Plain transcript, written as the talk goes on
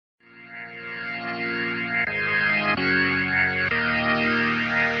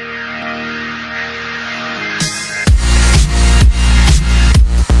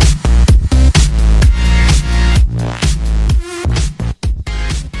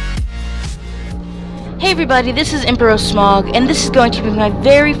Hey everybody, this is Imperos Smog, and this is going to be my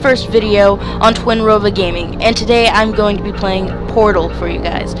very first video on Twinnrova Gaming, and today I'm going to be playing Portal for you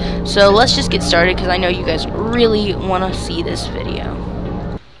guys. So let's just get started, because I know you guys really want to see this video.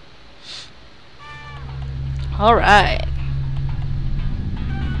 Alright.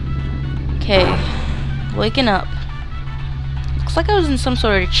 Okay, waking up. Looks like I was in some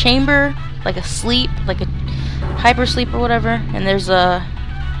sort of chamber, like a sleep, like a hypersleep or whatever, and there's a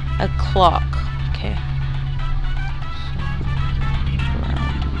clock. Okay.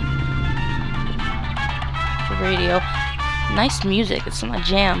 The radio. Nice music. It's my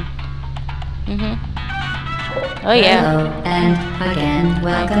jam. Oh yeah. Hello, and again,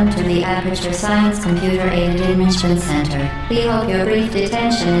 welcome to the Aperture Science Computer-Aided Enrichment Center. We hope your brief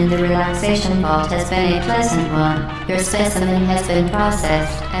detention in the relaxation vault has been a pleasant one. Your specimen has been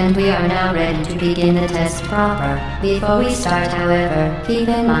processed, and we are now ready to begin the test proper. Before we start, however, keep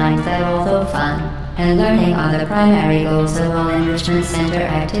in mind that although fun and learning are the primary goals of all Enrichment Center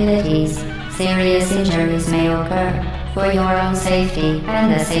activities, serious injuries may occur. For your own safety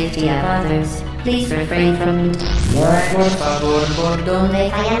and the safety of others, please refrain from stand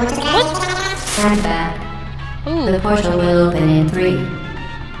back. Ooh. The portal will open in 3,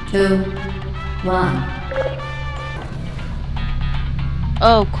 2, 1.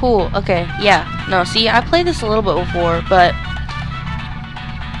 Oh, cool. Okay, yeah. No, see, I played this a little bit before, but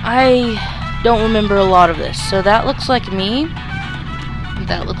I don't remember a lot of this. So that looks like me.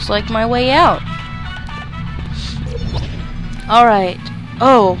 That looks like my way out. Alright.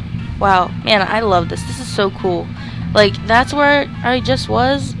 Oh, wow. Man, I love this. This is so cool. Like, that's where I just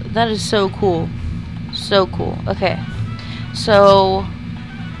was. That is so cool. So cool. Okay. So,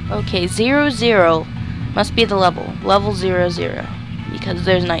 okay, 0, 0 must be the level. Level 0, 0. Because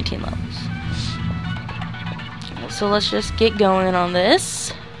there's 19 levels. So let's just get going on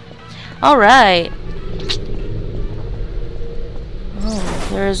this. Alright. Oh,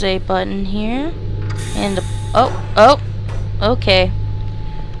 there's a button here. And a... Oh! Okay.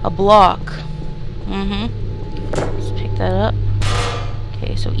 A block. Let's pick that up.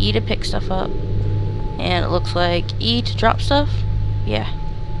 Okay, so E to pick stuff up. And it looks like E to drop stuff. Yeah.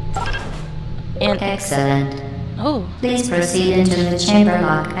 And Excellent. oh. Please proceed into the chamber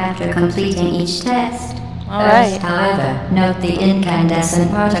lock after completing each test. Alright. First, however, note the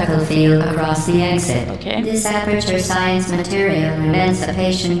incandescent particle field across the exit. Okay. This Aperture Science material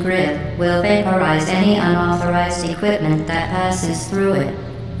emancipation grid will vaporize any unauthorized equipment that passes through it.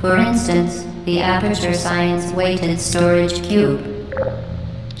 For instance, the Aperture Science weighted storage cube.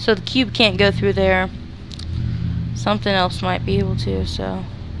 So the cube can't go through there. Something else might be able to, so.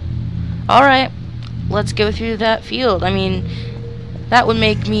 Alright. Let's go through that field. I mean, that would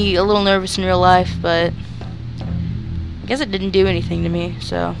make me a little nervous in real life, but I guess it didn't do anything to me,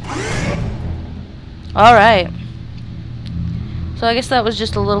 so. Alright. So I guess that was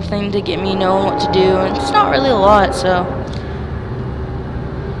just a little thing to get me knowing what to do, and it's not really a lot, so.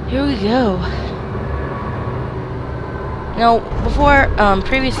 Here we go. Now, before,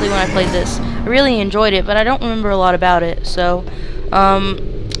 previously when I played this, I really enjoyed it, but I don't remember a lot about it, so,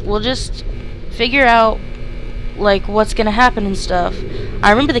 we'll just figure out, like, what's gonna happen and stuff. I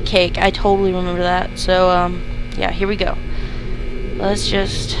remember the cake. I totally remember that. So, yeah, here we go. Let's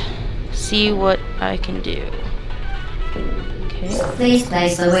just see what I can do. Okay. Please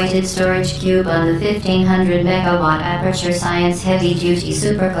place the weighted storage cube on the 1500 megawatt Aperture Science heavy duty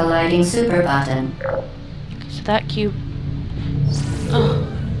super colliding super button. Okay, so that cube.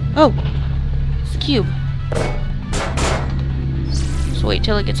 Oh, it's the cube. So wait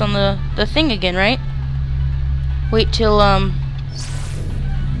till it gets on the thing again, right? Wait. Let's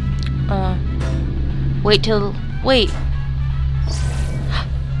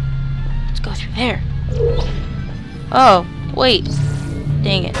go through there. Oh, wait.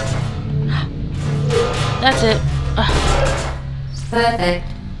 Dang it. That's it. Perfect.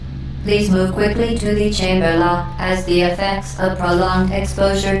 Please move quickly to the chamber lock, as the effects of prolonged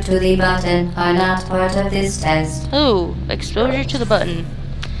exposure to the button are not part of this test. Oh, exposure to the button.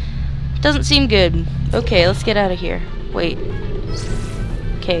 Doesn't seem good. Okay, let's get out of here. Wait.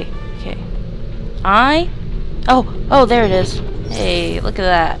 Okay. Oh, there it is. Hey, look at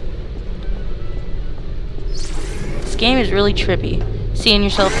that. This game is really trippy. Seeing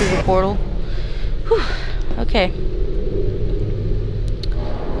yourself through the portal. Whew. Okay.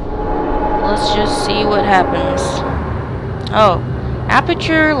 Let's just see what happens. Oh,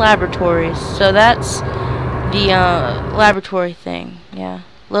 Aperture Laboratories. So that's the laboratory thing. Yeah.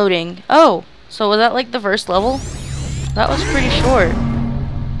 Loading. Oh, so was that like the first level? That was pretty short.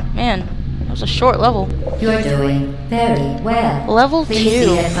 Man, That was a short level. You're doing very well. Level Please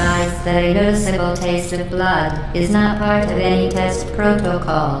 2. be advised that a noticeable taste of blood is not part of any test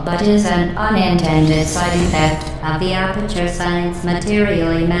protocol, but is an unintended side effect of the Aperture Science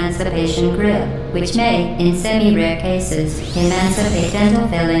Material Emancipation Grill, which may, in semi-rare cases, emancipate dental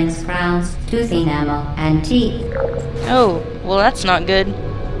fillings, crowns, tooth enamel, and teeth. Oh, well that's not good.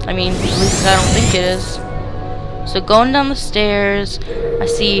 I mean, at least I don't think it is. So going down the stairs, I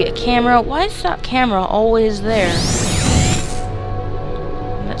see a camera. Why is that camera always there?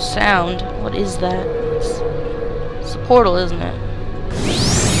 And that sound, what is that? It's a portal, isn't it?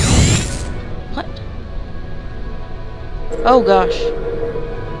 What? Oh gosh.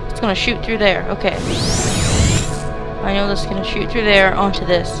 It's gonna shoot through there. Okay. I know this is gonna shoot through there onto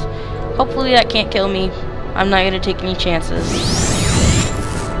this. Hopefully that can't kill me. I'm not gonna take any chances.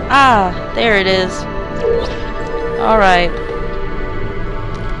 Ah, there it is. Alright.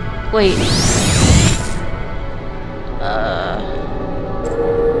 Wait.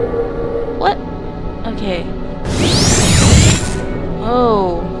 What? Okay.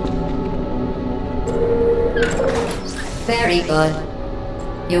 Oh. Very good.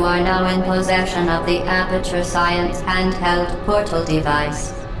 You are now in possession of the Aperture Science handheld portal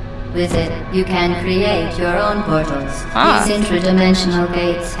device. With it, you can create your own portals. Ah. These intradimensional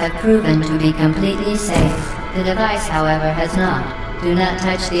gates have proven to be completely safe. The device, however, has not. Do not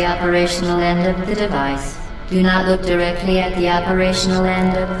touch the operational end of the device. Do not look directly at the operational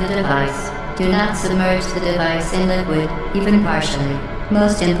end of the device. Do not submerge the device in liquid, even partially.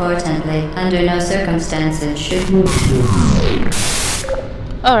 Most importantly, under no circumstances should you...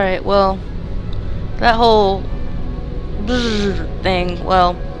 Alright, well, that whole thing,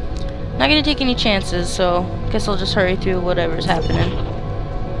 well, not gonna take any chances, so guess I'll just hurry through whatever's happening.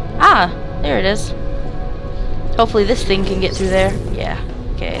 Ah, there it is. Hopefully this thing can get through there. Yeah,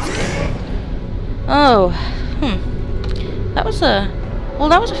 okay, it's good. Oh, that was a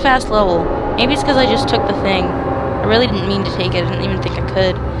fast level. Maybe it's because I just took the thing. I really didn't mean to take it. I didn't even think I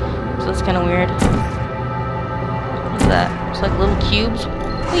could. So that's kind of weird. What's that? It's like little cubes.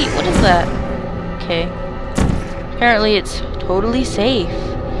 Wait, what is that? Okay. Apparently it's totally safe.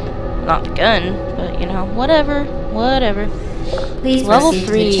 Not the gun, but you know, whatever. Please Level proceed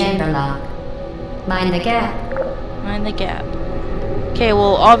 3. to the chamber lock. Mind the gap. Mind the gap. Okay,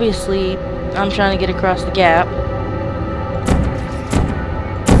 well, obviously, I'm trying to get across the gap.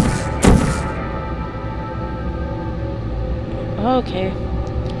 Okay.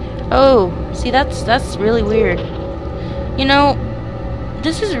 Oh, see, that's really weird. You know,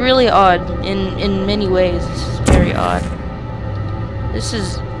 this is really odd in many ways. This is very odd. This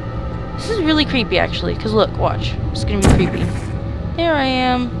is really creepy, actually. Cause look, watch. It's gonna be creepy. There I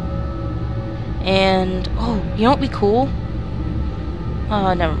am. And oh, you know what'd be cool?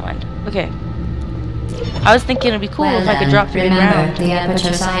 Oh, never mind. Okay. I was thinking it'd be cool if I could drop through the ground. The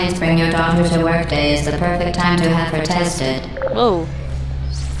Aperture Science Bring Your Daughter to Work Day is the perfect time to have her tested. Whoa.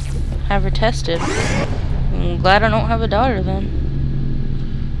 Have her tested. I'm glad I don't have a daughter then.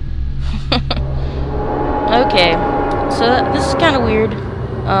 Okay. So this is kind of weird.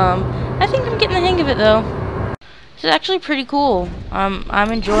 I think I'm getting the hang of it though. This is actually pretty cool.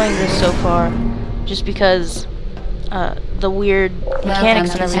 I'm enjoying this so far. Just because the weird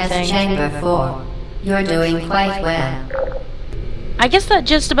mechanics and everything. Welcome to Test Chamber 4. You're doing quite well. I guess that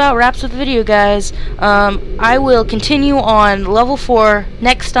just about wraps up the video, guys. I will continue on level 4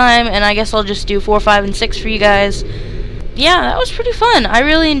 next time, and I guess I'll just do 4, 5, and 6 for you guys. Yeah, that was pretty fun. I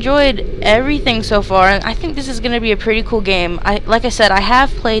really enjoyed everything so far, and I think this is going to be a pretty cool game. Like I said, I have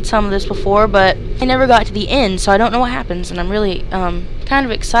played some of this before, but I never got to the end, so I don't know what happens, and I'm really kind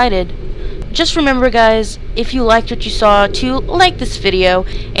of excited. Just remember, guys, if you liked what you saw, to like this video,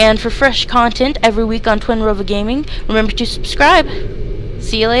 and for fresh content every week on Twinnrova Gaming, remember to subscribe.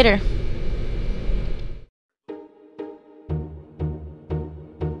 See you later.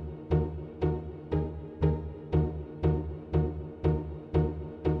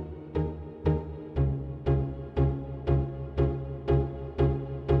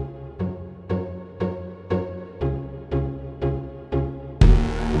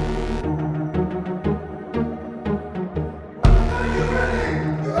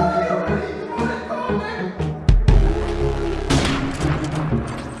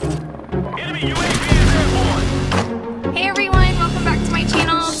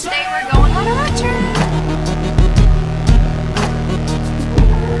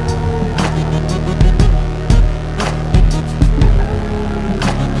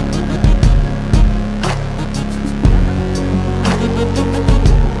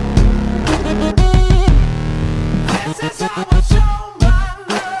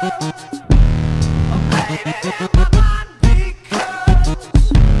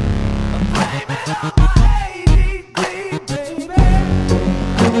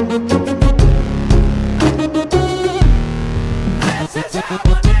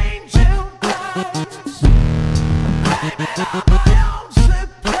 Bye.